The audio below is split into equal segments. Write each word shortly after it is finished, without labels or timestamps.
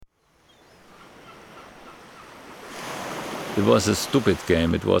It was a stupid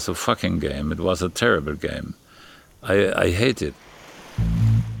game. It was a fucking game. It was a terrible game. I hate it.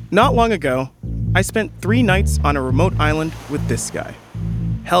 Not long ago, I spent 3 nights on a remote island with this guy,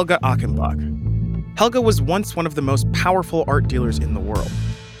 Helga Achenbach. Helga was once one of the most powerful art dealers in the world.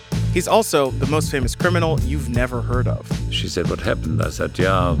 He's also the most famous criminal you've never heard of. She said, what happened? I said,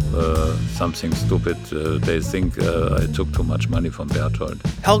 something stupid. They think I took too much money from Berthold.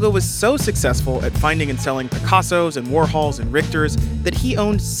 Helga was so successful at finding and selling Picassos and Warhols and Richters that he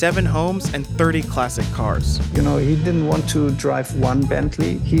owned 7 homes and 30 classic cars. You know, he didn't want to drive 1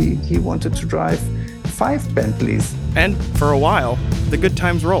 Bentley. He wanted to drive 5 Bentleys. And for a while, the good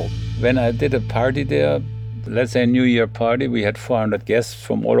times rolled. When I did a party there, let's say a New Year party, we had 400 guests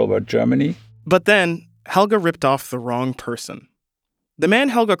from all over Germany. But then, Helga ripped off the wrong person. The man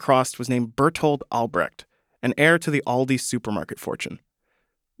Helga crossed was named Berthold Albrecht, an heir to the Aldi supermarket fortune.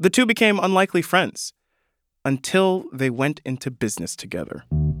 The two became unlikely friends, until they went into business together.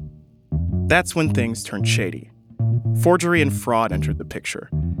 That's when things turned shady. Forgery and fraud entered the picture,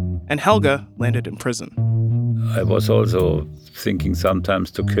 and Helga landed in prison. I was also thinking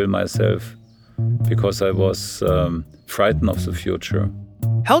sometimes to kill myself, because I was frightened of the future.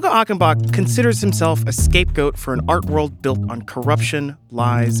 Helga Achenbach considers himself a scapegoat for an art world built on corruption,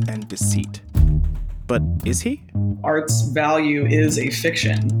 lies, and deceit. But is he? Art's value is a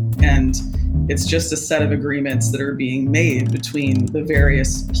fiction, and it's just a set of agreements that are being made between the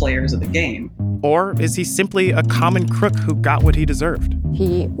various players of the game. Or is he simply a common crook who got what he deserved?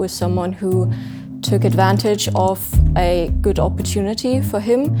 He was someone who took advantage of a good opportunity for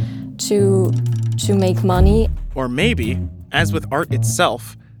him to make money. Or maybe, as with art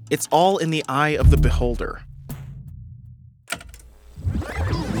itself, it's all in the eye of the beholder.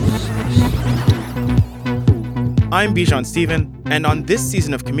 I'm Bijan Stephen, and on this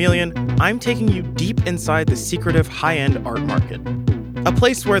season of Chameleon, I'm taking you deep inside the secretive high-end art market. A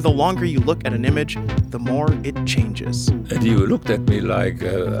place where the longer you look at an image, the more it changes. And you looked at me like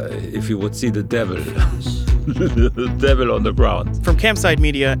if you would see the devil. The devil on the ground. From Campside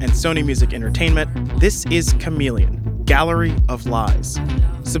Media and Sony Music Entertainment, this is Chameleon, Gallery of Lies.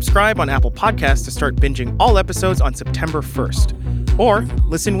 Subscribe on Apple Podcasts to start binging all episodes on September 1st. Or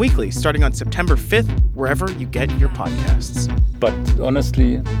listen weekly starting on September 5th, wherever you get your podcasts. But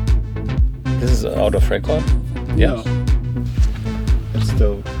honestly, this is out of record. Yeah.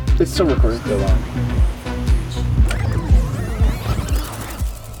 No. It's still recording. Still on.